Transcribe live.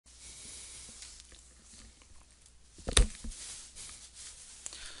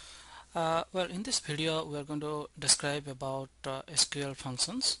Well, in this video we are going to describe about SQL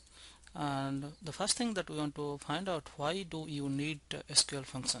functions, and the first thing that we want to find out, why do you need SQL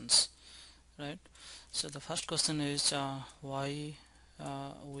functions, right? So the first question is why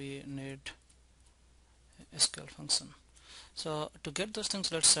we need SQL function. So to get those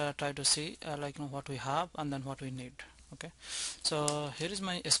things, let's try to see what we have and then what we need. Okay, so here is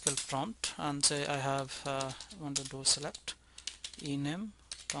my SQL prompt, and say I have want to do select ename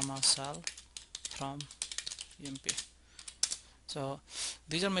comma sal from emp. So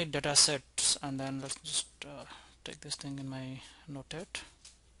these are my data sets, and then let's just take this thing in my notepad.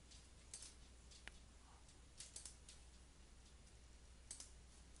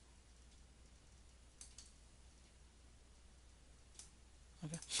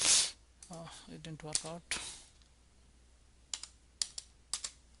 Okay, it didn't work out.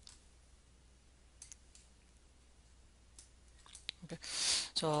 Okay,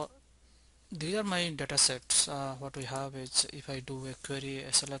 so these are my data sets. What we have is, if I do a query,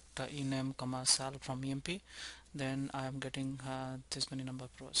 select ename comma sal from emp, then I am getting this many number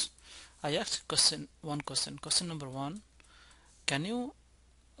of rows. I asked one question. Question number one: can you,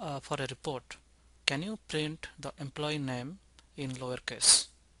 for a report, can you print the employee name in lowercase?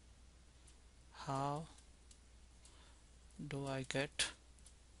 How do I get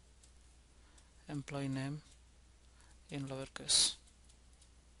employee name in lowercase?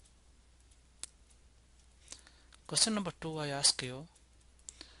 Question number two, I ask you,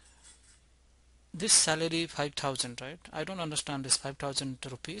 this salary 5,000, right? I don't understand this 5,000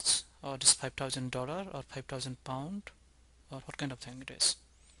 rupees or this $5,000 or 5,000 pound or what kind of thing it is,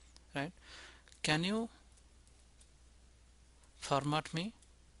 right? Can you format me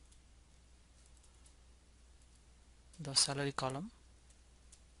the salary column,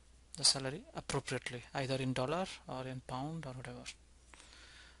 the salary appropriately, either in dollar or in pound or whatever?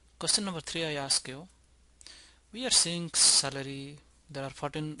 Question number three, I ask you, we are seeing salary, there are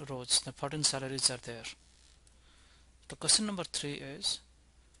 14 rows, the 14 salaries are there. The question number three is,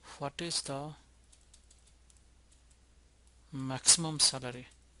 what is the maximum salary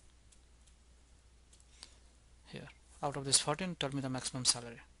here? Out of this 14, tell me the maximum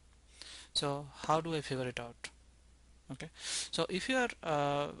salary. So how do I figure it out? Okay, so if you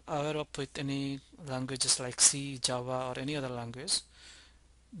are aware of with any languages like C, Java or any other language,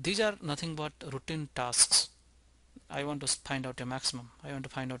 these are nothing but routine tasks. I want to find out a maximum, I want to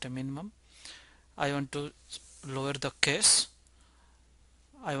find out a minimum, I want to lower the case,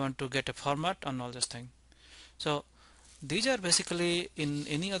 I want to get a format and all this thing. So these are basically, in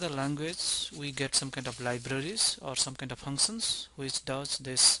any other language we get some kind of libraries or some kind of functions which does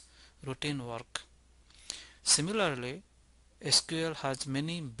this routine work. Similarly, SQL has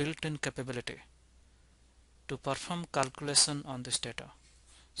many built-in capability to perform calculation on this data.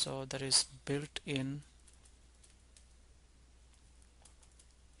 So there is built-in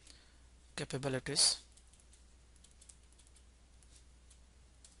capabilities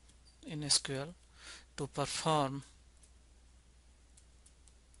in SQL to perform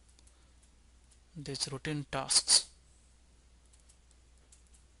these routine tasks.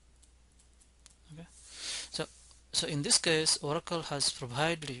 Okay, so in this case, Oracle has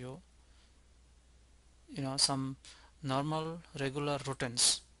provided you some normal regular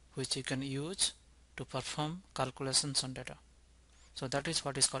routines which you can use to perform calculations on data. So that is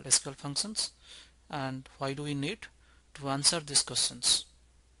what is called SQL functions. And why do we need to answer these questions?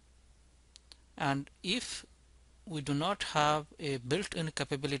 And if we do not have a built-in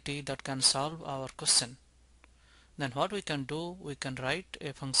capability that can solve our question, then what we can do, we can write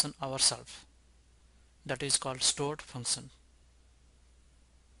a function ourselves, that is called stored function.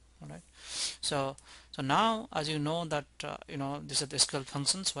 Alright, so now, as you know that these are the SQL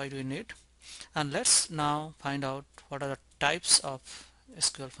functions, why do we need, and let's now find out what are the types of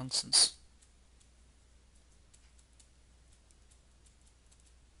SQL functions.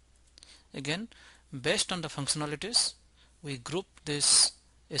 Again, based on the functionalities, we group these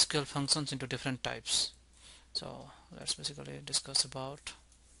SQL functions into different types. So let's basically discuss about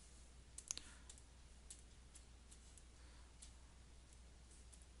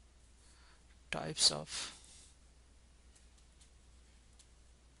types of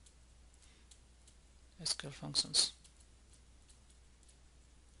SQL functions.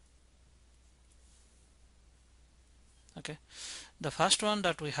 Okay, the first one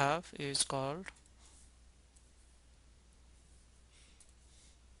that we have is called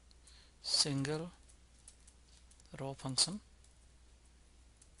single row function,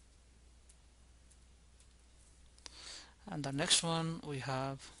 and the next one we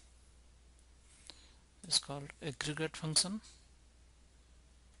have is called aggregate function,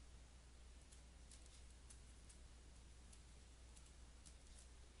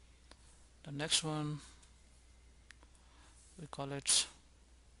 The next one, we call it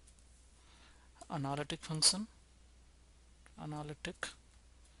analytic function.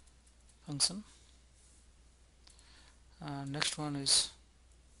 Next one is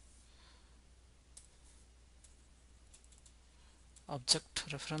object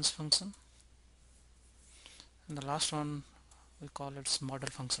reference function, and the last one we call it model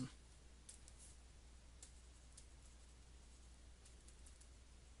function.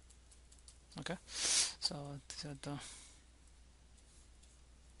 Okay, so these are the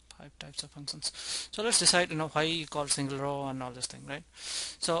 5 types of functions. So let's decide why you call single row and all this thing, right?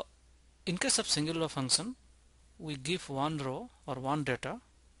 So in case of single row function, we give one row or one data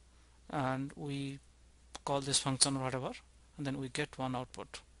and we call this function or whatever, and then we get one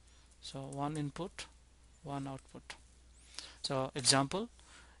output. So one input, one output. So example,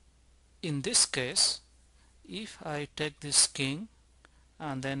 in this case, if I take this king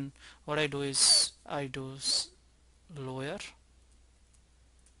and then what I do is I do lower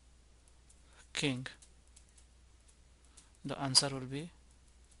king, the answer will be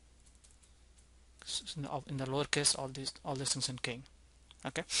in the lower case all these things in king.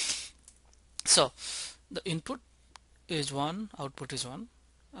 Okay, so the input is 1, output is 1,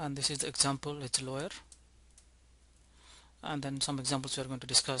 and this is the example, it's lower, and then some examples we are going to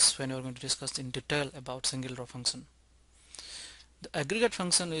discuss when we are going to discuss in detail about single row function. The aggregate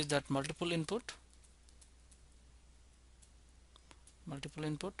function is that multiple input,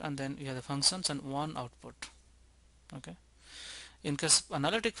 and then you have the functions and one output. Okay, in case of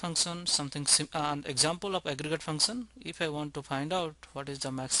analytic function, an example of aggregate function, if I want to find out what is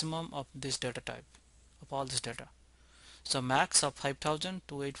the maximum of this data type, of all this data, so max of 5000,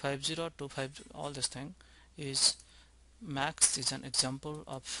 2850, 250, all this thing is max is an example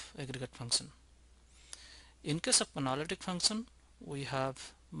of aggregate function. In case of analytic function, we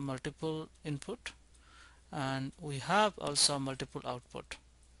have multiple input and we have also multiple output.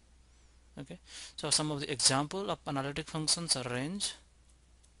 Okay, so some of the example of analytic functions are range,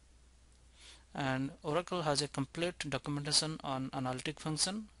 and Oracle has a complete documentation on analytic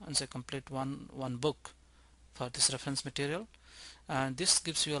function and it's a complete one book for this reference material, and this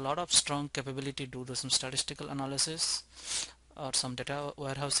gives you a lot of strong capability to do some statistical analysis or some data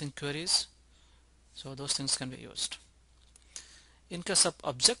warehousing queries, so those things can be used. In case of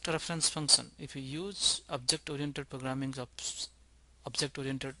object reference function, if you use object-oriented programming of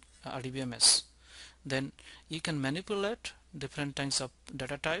object-oriented RDBMS, then you can manipulate different kinds of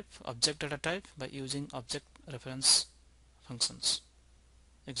data type, object data type, by using object reference functions.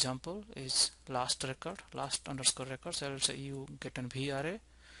 Example is last underscore record. So I will say you get an V array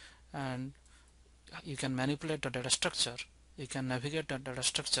and you can manipulate the data structure. You can navigate the data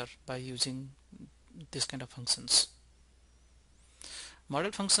structure by using this kind of functions.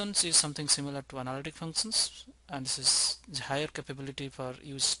 Model functions is something similar to analytic functions, and this is higher capability for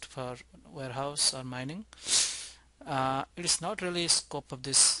used for warehouse or mining. It is not really scope of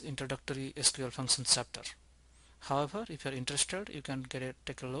this introductory SQL functions chapter. However, if you are interested, you can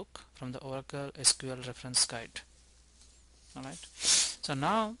take a look from the Oracle SQL reference guide. Alright. So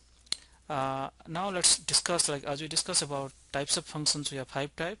now let's discuss, like as we discuss about types of functions, we have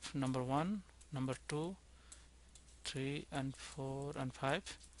 5 types: number 1, number 2, 3, and 4, and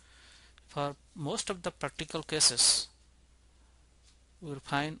 5. For most of the practical cases, we will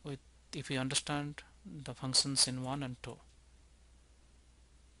find if we understand the functions in 1 and 2.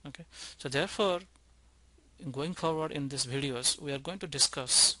 Okay, so therefore, going forward in these videos, we are going to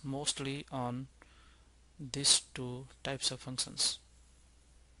discuss mostly on these 2 types of functions.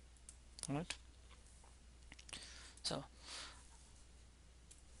 Alright, so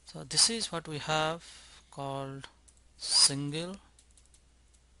this is what we have called single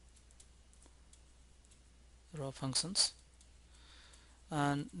row functions,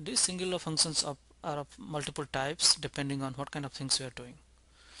 and these single row functions are of multiple types depending on what kind of things we are doing.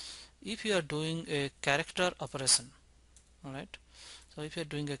 If you are doing a character operation, alright, so if you are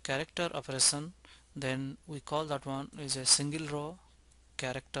doing a character operation, then we call that one is a single row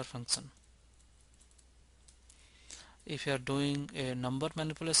character function. If you are doing a number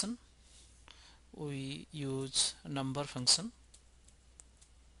manipulation, we use a number function.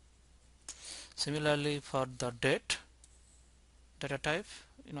 Similarly, for the data type,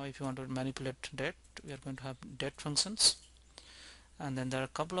 if you want to manipulate date, we are going to have date functions, and then there are a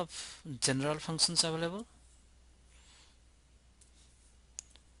couple of general functions available.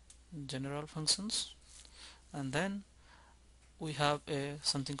 And then we have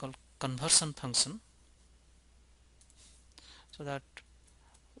something called conversion function, so that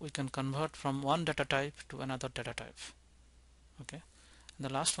we can convert from one data type to another data type. Okay, The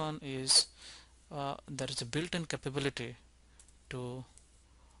last one is there is a built-in capability to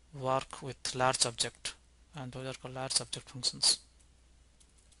work with large object, and those are called large object functions.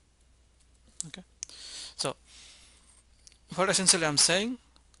 Okay, so what essentially I'm saying,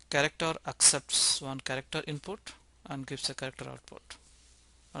 character accepts one character input and gives a character output.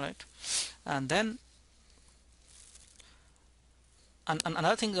 All right, and then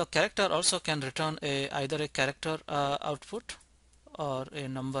another thing, the character also can return either a character output or a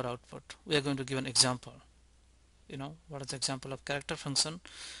number output. We are going to give an example. What is the example of character function,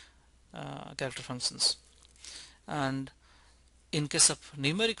 character functions. And in case of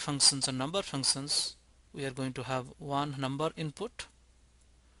numeric functions or number functions, we are going to have one number input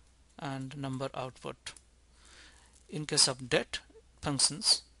and number output. In case of date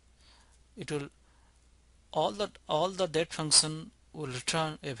functions, it will all the date function will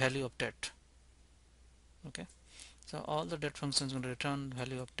return a value of date. Okay, so all the date functions will return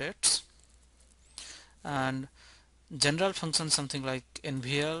value of dates. And general functions, something like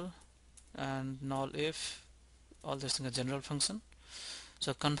NVL and null if, all these things are general function.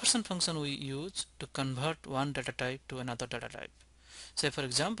 So conversion function we use to convert one data type to another data type. Say for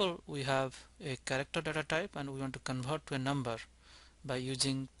example, we have a character data type and we want to convert to a number. By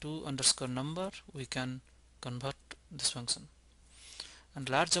using to_number, we can convert this function. And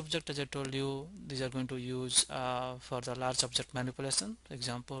large object, as I told you, these are going to use for the large object manipulation.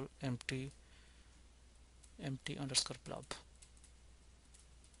 Example, empty underscore blob.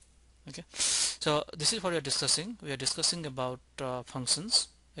 Okay, so this is what we are discussing. We are discussing about functions.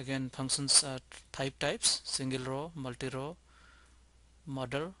 Again, functions are 5 types: single row, multi-row,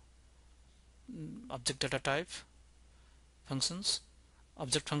 model, object data type functions,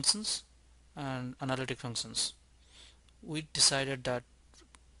 object functions, and analytic functions. We decided that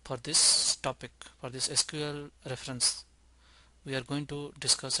for this topic, for this SQL reference, we are going to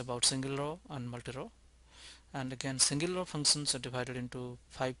discuss about single row and multi-row. And again, single row functions are divided into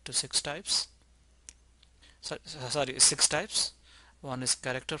 5 to 6 types. Sorry, 6 types. One is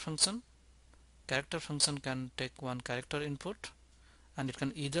character function. Character function can take one character input and it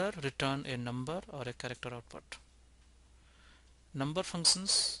can either return a number or a character output. Number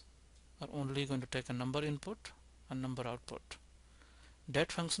functions are only going to take a number input and number output.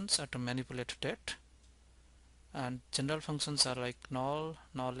 Date functions are to manipulate date, and general functions are like null,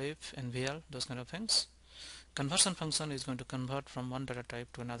 if, NVL, those kind of things. Conversion function is going to convert from one data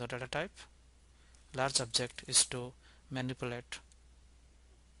type to another data type. Large object is to manipulate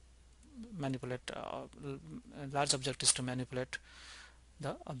large object is to manipulate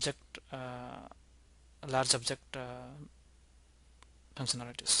the object large object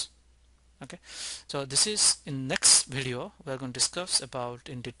functionalities. Okay, so this is in next video we are going to discuss about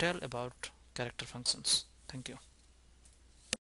in detail about character functions. Thank you.